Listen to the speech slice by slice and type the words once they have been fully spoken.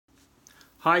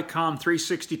Hi, COMM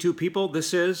 362 people.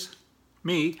 This is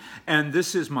me, and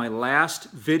this is my last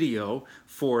video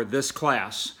for this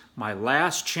class. My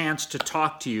last chance to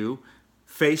talk to you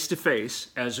face-to-face,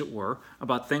 as it were,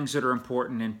 about things that are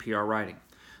important in PR writing.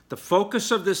 The focus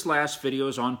of this last video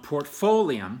is on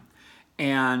Portfolium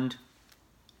and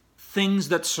things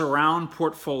that surround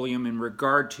Portfolium in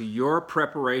regard to your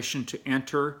preparation to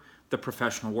enter the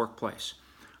professional workplace.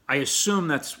 I assume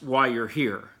that's why you're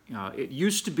here. It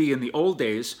used to be in the old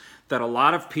days that a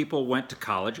lot of people went to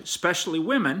college, especially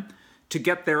women, to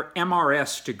get their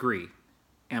MRS degree.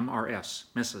 MRS,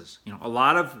 Mrs. A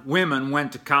lot of women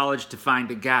went to college to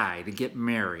find a guy, to get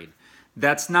married.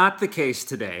 That's not the case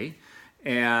today,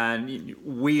 and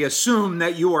we assume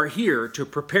that you are here to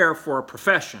prepare for a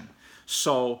profession.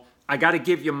 So I got to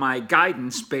give you my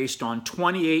guidance based on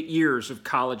 28 years of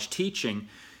college teaching.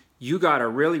 You got to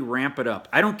really ramp it up.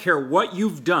 I don't care what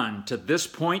you've done to this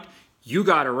point, you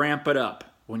got to ramp it up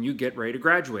when you get ready to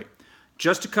graduate.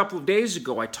 Just a couple of days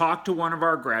ago, I talked to one of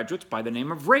our graduates by the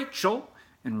name of Rachel,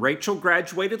 and Rachel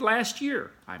graduated last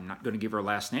year. I'm not going to give her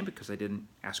last name because I didn't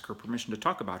ask her permission to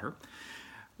talk about her.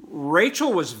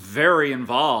 Rachel was very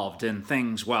involved in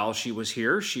things while she was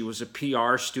here. She was a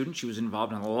PR student. She was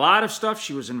involved in a lot of stuff.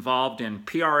 She was involved in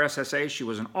PRSSA. She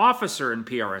was an officer in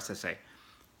PRSSA.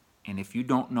 And if you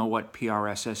don't know what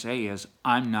PRSSA is,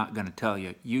 I'm not going to tell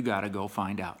you. You got to go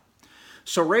find out.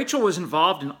 So Rachel was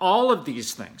involved in all of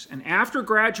these things. And after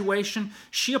graduation,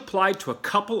 she applied to a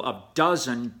couple of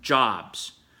dozen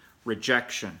jobs.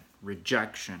 Rejection,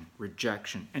 rejection,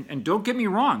 rejection. And don't get me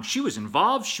wrong. She was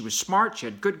involved. She was smart. She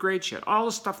had good grades. She had all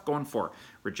this stuff going for her.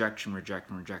 Rejection,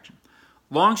 rejection, rejection.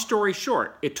 Long story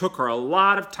short, it took her a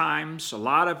lot of times, a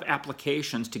lot of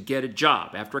applications to get a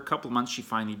job. After a couple of months, she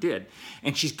finally did.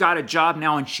 And she's got a job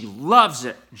now, and she loves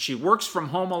it. And she works from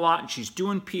home a lot, and she's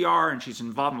doing PR, and she's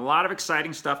involved in a lot of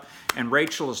exciting stuff. And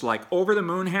Rachel is like over the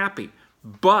moon happy.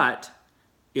 But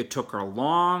it took her a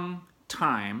long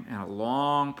time and a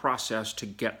long process to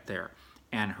get there.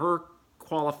 And her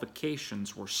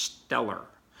qualifications were stellar.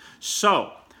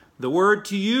 So the word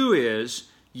to you is,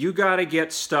 you got to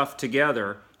get stuff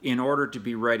together in order to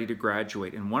be ready to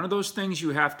graduate. And one of those things you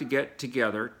have to get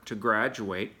together to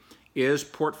graduate is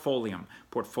Portfolium.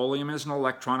 Portfolium is an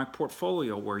electronic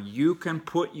portfolio where you can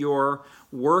put your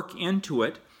work into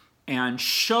it and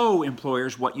show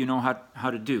employers what you know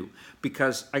how to do.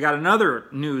 Because I got another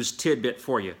news tidbit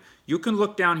for you. You can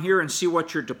look down here and see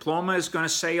what your diploma is going to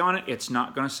say on it. It's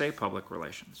not going to say public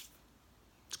relations.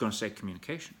 It's going to say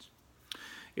communications.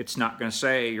 It's not going to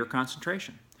say your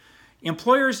concentration.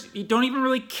 Employers don't even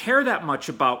really care that much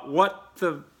about what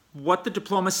the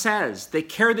diploma says. They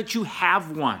care that you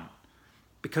have one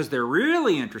because they're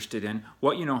really interested in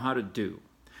what you know how to do.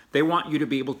 They want you to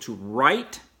be able to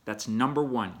write. That's number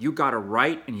one. You got to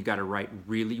write, and you got to write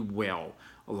really well.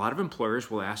 A lot of employers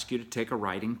will ask you to take a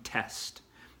writing test.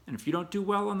 And if you don't do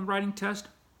well on the writing test,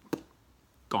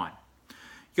 gone.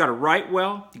 You got to write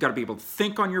well. You got to be able to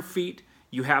think on your feet.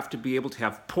 You have to be able to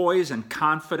have poise and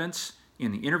confidence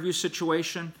in the interview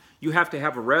situation. You have to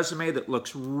have a resume that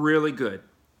looks really good.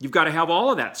 You've got to have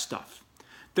all of that stuff.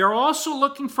 They're also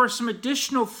looking for some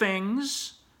additional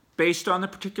things based on the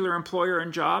particular employer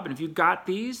and job. And if you've got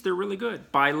these, they're really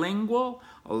good. Bilingual.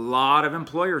 A lot of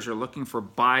employers are looking for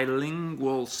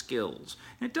bilingual skills.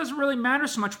 And it doesn't really matter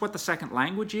so much what the second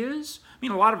language is. I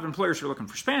mean, a lot of employers are looking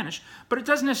for Spanish, but it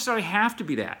doesn't necessarily have to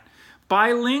be that.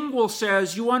 Bilingual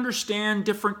says you understand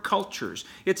different cultures.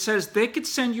 It says they could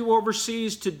send you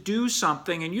overseas to do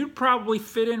something and you'd probably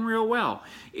fit in real well.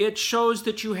 It shows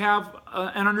that you have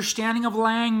an understanding of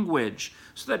language.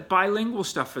 So that bilingual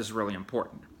stuff is really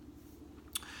important.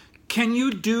 Can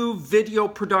you do video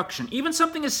production? Even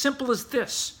something as simple as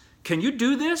this. Can you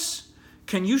do this?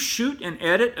 Can you shoot and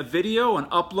edit a video and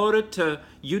upload it to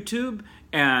YouTube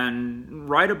and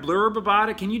write a blurb about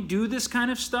it? Can you do this kind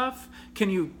of stuff? Can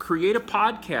you create a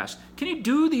podcast? Can you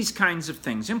do these kinds of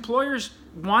things? Employers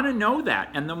want to know that,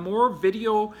 and the more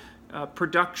video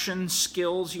production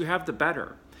skills you have, the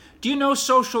better. Do you know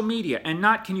social media? And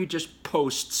not can you just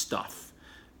post stuff?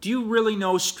 Do you really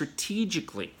know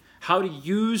strategically how to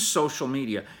use social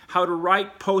media, how to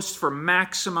write posts for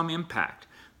maximum impact?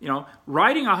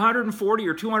 Writing 140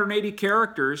 or 280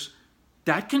 characters,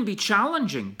 that can be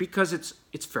challenging because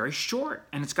it's very short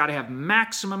and it's got to have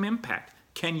maximum impact.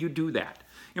 Can you do that?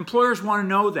 Employers want to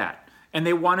know that, and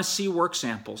they want to see work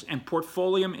samples. And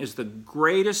Portfolium is the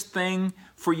greatest thing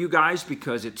for you guys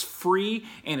because it's free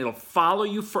and it'll follow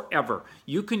you forever.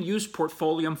 You can use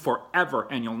Portfolium forever,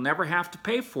 and you'll never have to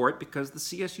pay for it because the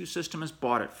CSU system has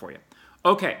bought it for you.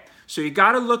 Okay, so you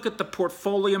got to look at the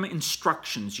Portfolium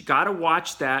instructions. You got to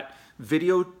watch that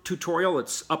video tutorial.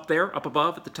 It's up there, up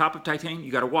above at the top of Titanium.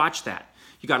 You got to watch that.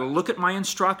 You got to look at my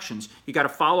instructions. You got to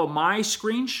follow my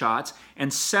screenshots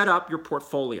and set up your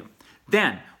Portfolium.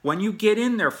 Then, when you get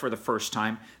in there for the first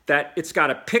time, that it's got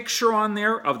a picture on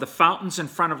there of the fountains in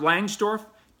front of Langsdorff,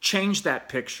 change that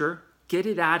picture, get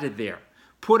it out of there.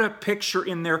 Put a picture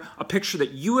in there, a picture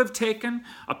that you have taken,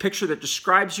 a picture that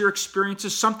describes your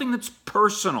experiences, something that's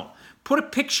personal. Put a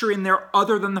picture in there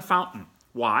other than the fountain.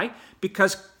 Why?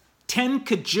 Because 10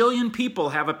 cajillion people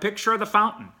have a picture of the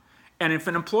fountain. And if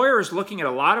an employer is looking at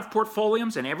a lot of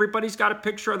Portfoliums and everybody's got a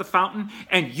picture of the fountain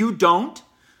and you don't,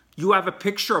 you have a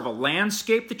picture of a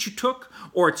landscape that you took,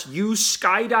 or it's you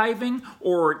skydiving,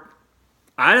 or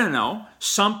I don't know,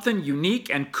 something unique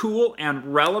and cool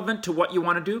and relevant to what you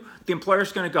want to do, the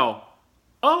employer's going to go,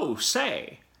 oh,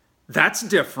 say, that's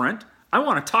different. I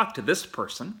want to talk to this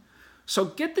person. So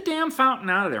get the damn fountain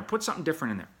out of there. Put something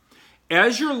different in there.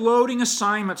 As you're loading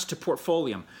assignments to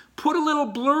Portfolium, put a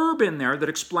little blurb in there that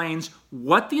explains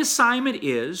what the assignment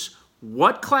is,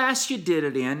 what class you did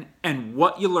it in, and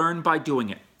what you learned by doing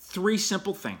it. 3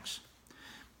 simple things.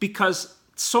 Because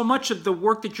so much of the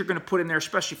work that you're going to put in there,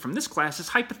 especially from this class, is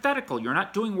hypothetical. You're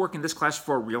not doing work in this class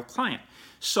for a real client.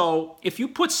 So if you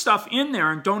put stuff in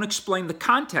there and don't explain the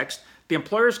context, the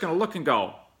employer's going to look and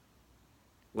go,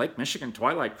 Lake Michigan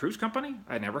Twilight Cruise Company?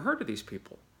 I never heard of these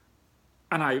people.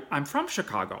 And I'm from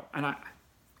Chicago, and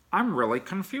I'm really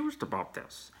confused about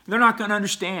this. They're not going to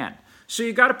understand. So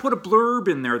you got to put a blurb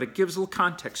in there that gives a little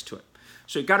context to it.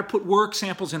 So you got to put work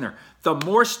samples in there. The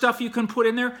more stuff you can put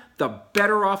in there, the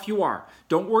better off you are.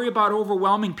 Don't worry about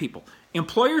overwhelming people.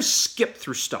 Employers skip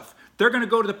through stuff. They're going to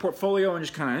go to the portfolio and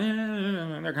just they're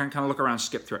going to kind of look around and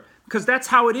skip through it. Because that's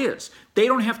how it is. They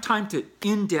don't have time to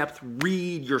in-depth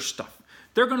read your stuff.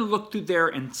 They're going to look through there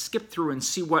and skip through and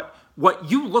see what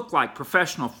you look like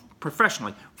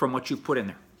professionally from what you've put in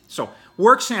there. So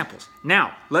work samples.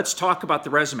 Now, let's talk about the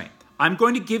resume. I'm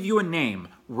going to give you a name.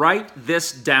 Write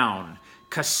this down.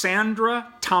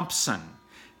 Cassandra Thompson.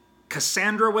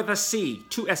 Cassandra with a C,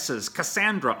 2 S's.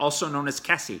 Cassandra, also known as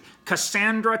Cassie.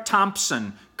 Cassandra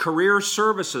Thompson, Career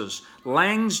Services,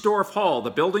 Langsdorff Hall,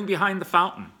 the building behind the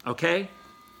fountain, okay?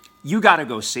 You got to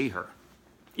go see her.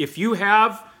 If you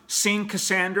have seen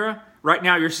Cassandra, right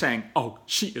now you're saying, oh,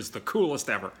 she is the coolest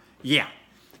ever. Yeah.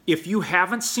 If you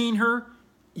haven't seen her,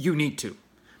 you need to.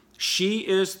 She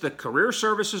is the Career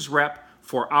Services rep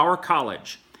for our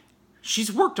college.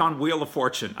 She's worked on Wheel of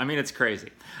Fortune. I mean, it's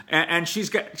crazy. And she's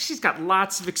got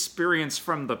lots of experience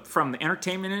from the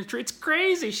entertainment industry. It's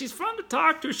crazy. She's fun to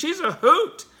talk to. She's a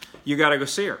hoot. You got to go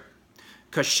see her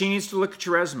because she needs to look at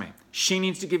your resume. She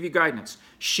needs to give you guidance.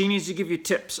 She needs to give you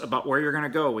tips about where you're going to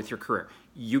go with your career.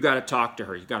 You got to talk to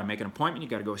her. You got to make an appointment. You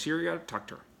got to go see her. You got to talk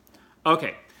to her.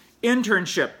 Okay.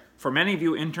 Internship. For many of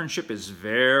you, internship is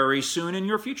very soon in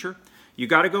your future. You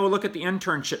got to go look at the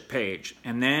internship page,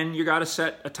 and then you got to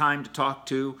set a time to talk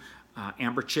to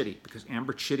Amber Chitty, because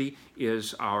Amber Chitty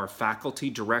is our faculty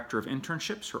director of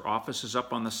internships. Her office is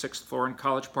up on the 6th floor in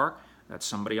College Park. That's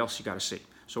somebody else you got to see.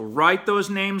 So write those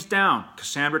names down.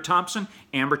 Cassandra Thompson,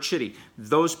 Amber Chitty.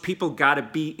 Those people got to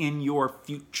be in your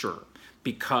future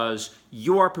because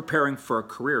you are preparing for a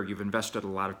career. You've invested a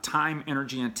lot of time,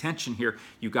 energy, and attention here.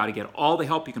 You got to get all the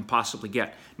help you can possibly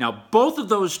get. Now, both of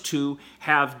those two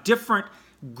have different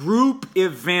group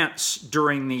events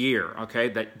during the year, okay,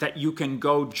 that you can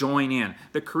go join in.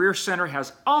 The Career Center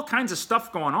has all kinds of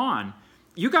stuff going on.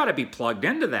 You got to be plugged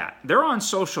into that. They're on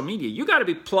social media. You got to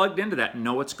be plugged into that and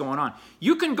know what's going on.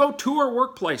 You can go tour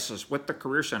workplaces with the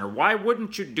Career Center. Why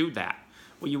wouldn't you do that?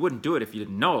 Well, you wouldn't do it if you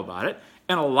didn't know about it.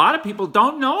 And a lot of people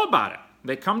don't know about it.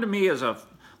 They come to me as a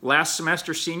last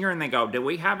semester senior and they go, do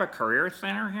we have a Career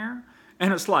Center here?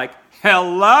 And it's like,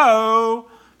 hello.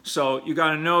 So you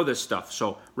got to know this stuff.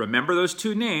 So remember those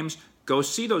 2 names. Go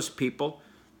see those people.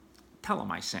 Tell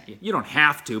them I sent you. You don't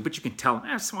have to, but you can tell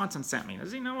them, Swanson sent me.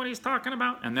 Does he know what he's talking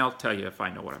about? And they'll tell you if I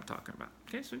know what I'm talking about.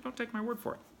 Okay, so don't take my word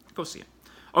for it. Go see it.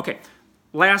 Okay,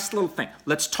 last little thing.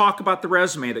 Let's talk about the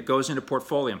resume that goes into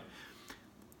Portfolium.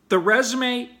 The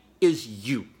resume is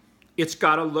you. It's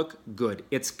got to look good.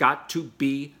 It's got to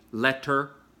be letter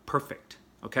perfect,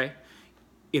 okay?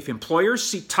 If employers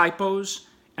see typos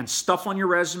and stuff on your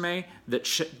resume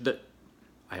that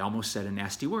I almost said a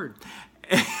nasty word.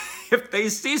 If they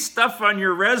see stuff on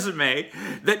your resume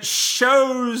that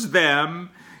shows them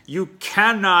you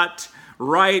cannot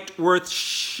write worth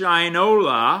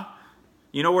shinola,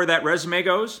 you know where that resume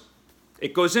goes?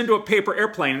 It goes into a paper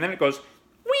airplane and then it goes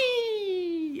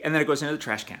whee, and then it goes into the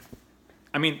trash can.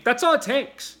 I mean, that's all it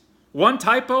takes. One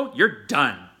typo, you're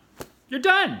done. You're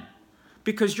done.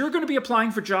 Because you're going to be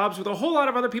applying for jobs with a whole lot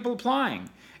of other people applying.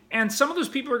 And some of those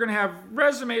people are going to have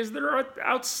resumes that are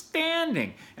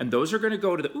outstanding. And those are going to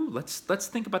go to the, ooh, let's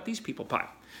think about these people pile.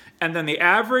 And then the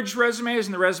average resumes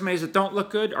and the resumes that don't look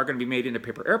good are going to be made into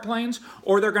paper airplanes,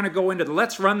 or they're going to go into the,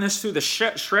 let's run this through the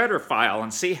shredder file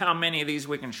and see how many of these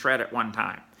we can shred at one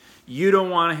time. You don't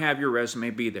want to have your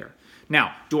resume be there.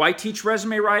 Now, do I teach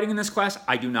resume writing in this class?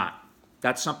 I do not.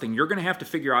 That's something you're going to have to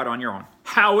figure out on your own.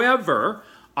 However,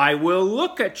 I will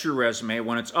look at your resume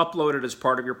when it's uploaded as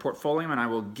part of your Portfolium, and I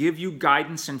will give you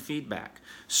guidance and feedback.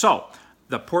 So,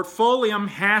 the Portfolium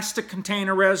has to contain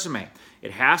a resume.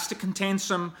 It has to contain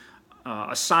some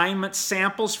assignment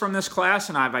samples from this class,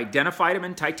 and I've identified them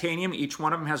in titanium. Each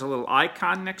one of them has a little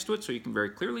icon next to it, so you can very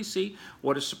clearly see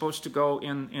what is supposed to go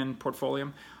in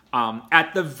Portfolium.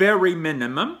 At the very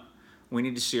minimum, we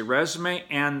need to see a resume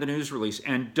and the news release.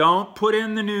 And don't put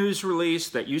in the news release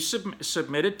that you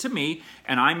submitted to me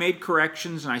and I made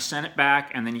corrections and I sent it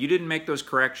back and then you didn't make those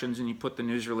corrections and you put the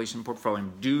news release in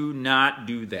Portfolium. Do not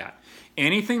do that.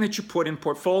 Anything that you put in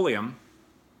Portfolium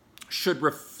should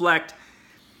reflect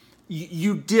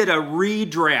you did a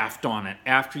redraft on it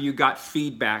after you got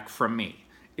feedback from me.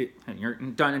 And you're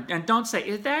done. And don't say,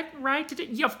 is that right to do?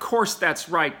 Yeah, of course that's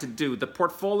right to do. The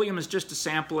Portfolium is just a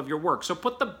sample of your work. So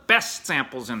put the best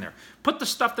samples in there. Put the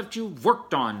stuff that you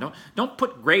worked on. Don't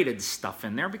put graded stuff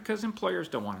in there because employers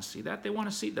don't want to see that. They want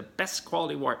to see the best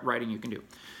quality writing you can do.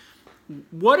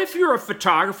 What if you're a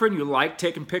photographer and you like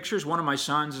taking pictures? One of my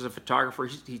sons is a photographer.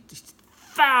 He's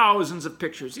thousands of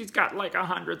pictures. He's got like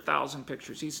 100,000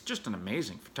 pictures. He's just an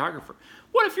amazing photographer.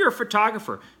 What if you're a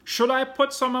photographer? Should I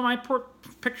put some of my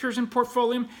pictures in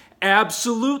Portfolium?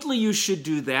 Absolutely you should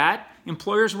do that.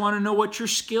 Employers want to know what your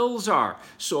skills are.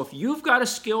 So if you've got a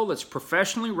skill that's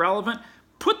professionally relevant,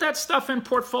 put that stuff in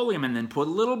Portfolium and then put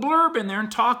a little blurb in there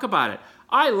and talk about it.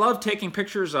 I love taking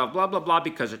pictures of blah, blah, blah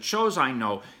because it shows I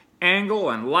know angle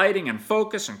and lighting and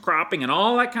focus and cropping and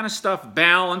all that kind of stuff,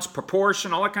 balance,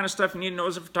 proportion, all that kind of stuff you need to know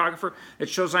as a photographer. It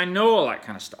shows I know all that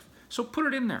kind of stuff. So put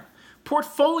it in there.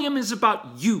 Portfolium is about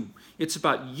you. It's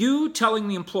about you telling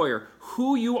the employer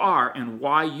who you are and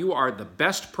why you are the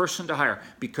best person to hire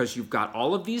because you've got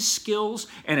all of these skills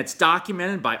and it's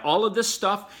documented by all of this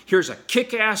stuff. Here's a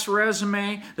kick-ass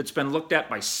resume that's been looked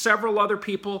at by several other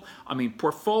people. I mean,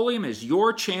 Portfolium is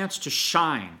your chance to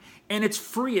shine. And it's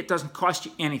free. It doesn't cost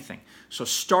you anything. So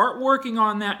start working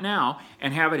on that now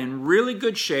and have it in really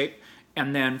good shape.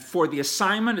 And then for the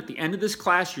assignment at the end of this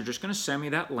class, you're just going to send me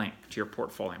that link to your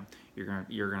Portfolium.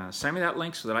 You're going to send me that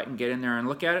link so that I can get in there and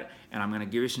look at it. And I'm going to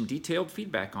give you some detailed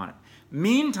feedback on it.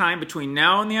 Meantime, between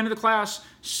now and the end of the class,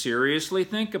 seriously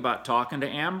think about talking to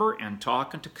Amber and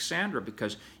talking to Cassandra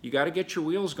because you got to get your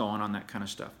wheels going on that kind of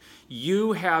stuff.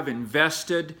 You have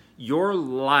invested your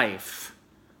life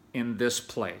in this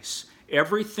place.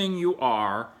 Everything you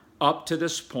are up to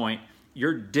this point,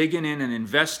 you're digging in and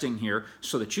investing here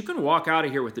so that you can walk out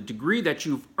of here with the degree that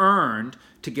you've earned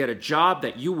to get a job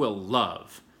that you will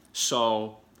love.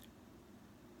 So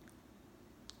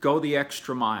go the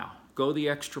extra mile. Go the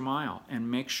extra mile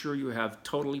and make sure you have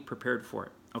totally prepared for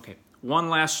it. Okay, one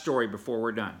last story before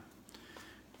we're done.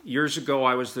 Years ago,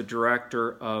 I was the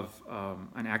director of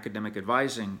an academic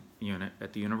advising unit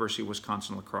at the University of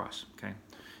Wisconsin-La Crosse. Okay.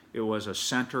 It was a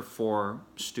center for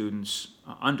students,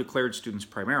 undeclared students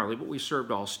primarily, but we served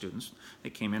all students. They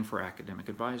came in for academic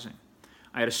advising.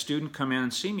 I had a student come in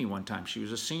and see me one time. She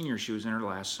was a senior. She was in her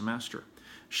last semester.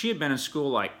 She had been in school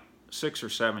like 6 or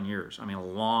 7 years. I mean, a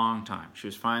long time. She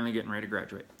was finally getting ready to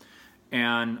graduate.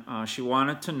 And she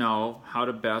wanted to know how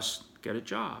to best get a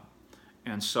job.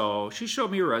 And so she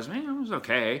showed me her resume. It was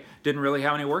okay. Didn't really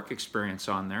have any work experience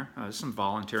on there. Some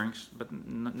volunteering, but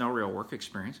no real work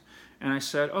experience. And I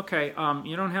said, okay,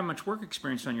 you don't have much work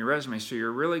experience on your resume, so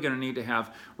you're really going to need to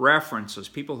have references,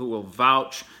 people who will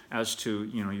vouch as to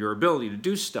your ability to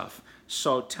do stuff.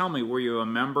 So tell me, were you a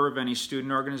member of any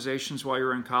student organizations while you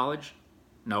were in college?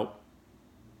 Nope.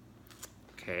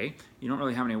 Okay, you don't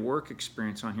really have any work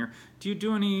experience on here. Do you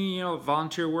do any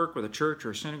volunteer work with a church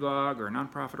or a synagogue or a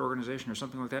nonprofit organization or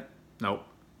something like that? Nope.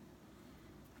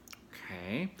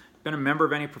 Okay, been a member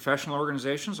of any professional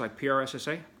organizations like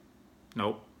PRSSA?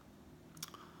 Nope.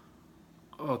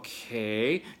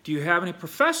 Okay, do you have any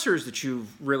professors that you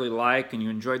really like and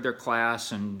you enjoyed their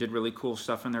class and did really cool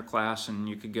stuff in their class and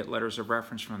you could get letters of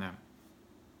reference from them?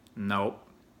 Nope.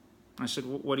 I said,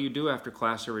 what do you do after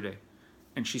class every day?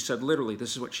 And she said, literally,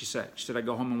 this is what she said. She said, I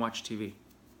go home and watch TV.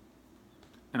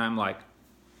 And I'm like,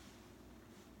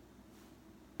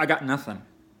 I got nothing.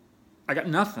 I got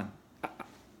nothing.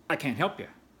 I can't help you.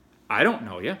 I don't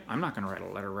know you. I'm not going to write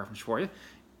a letter of reference for you.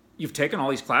 You've taken all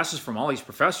these classes from all these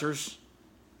professors.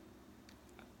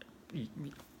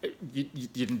 You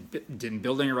didn't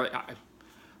build any.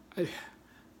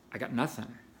 I got nothing.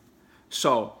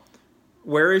 So,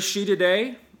 where is she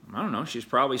today? I don't know. She's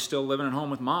probably still living at home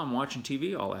with mom, watching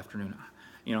TV all afternoon.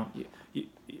 You know,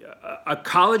 a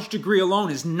college degree alone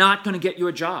is not going to get you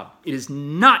a job. It is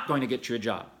not going to get you a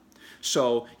job.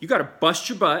 So you got to bust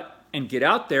your butt and get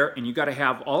out there, and you got to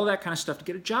have all of that kind of stuff to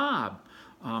get a job.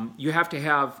 You have to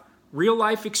have real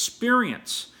life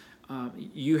experience.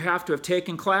 You have to have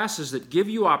taken classes that give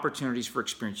you opportunities for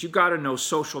experience. You got to know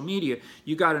social media.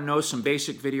 You got to know some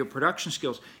basic video production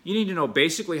skills. You need to know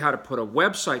basically how to put a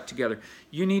website together.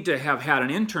 You need to have had an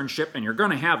internship, and you're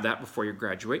going to have that before you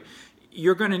graduate.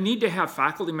 You're going to need to have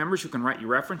faculty members who can write you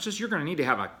references. You're going to need to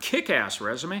have a kick-ass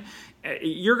resume.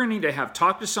 You're going to need to have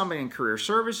talked to somebody in career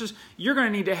services. You're going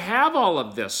to need to have all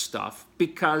of this stuff,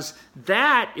 because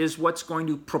that is what's going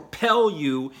to propel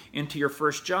you into your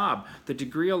first job. The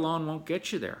degree alone won't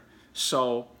get you there.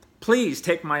 So please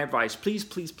take my advice. Please,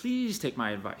 please, please take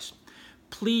my advice.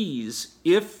 Please,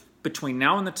 if between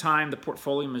now and the time the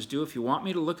Portfolium is due, if you want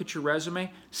me to look at your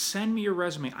resume, send me your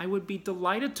resume. I would be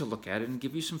delighted to look at it and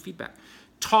give you some feedback.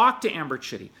 Talk to Amber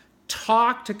Chitty.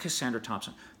 Talk to Cassandra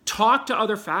Thompson. Talk to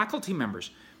other faculty members.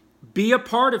 Be a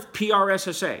part of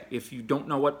PRSSA. If you don't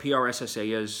know what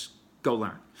PRSSA is, go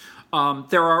learn.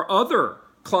 There are other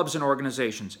clubs and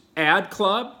organizations. Ad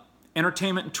Club,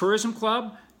 Entertainment and Tourism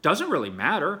Club, doesn't really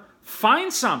matter.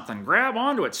 Find something, grab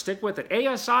onto it, stick with it.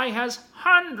 ASI has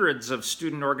hundreds of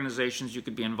student organizations you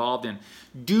could be involved in.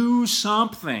 Do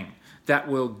something that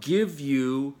will give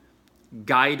you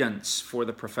guidance for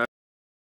the profession.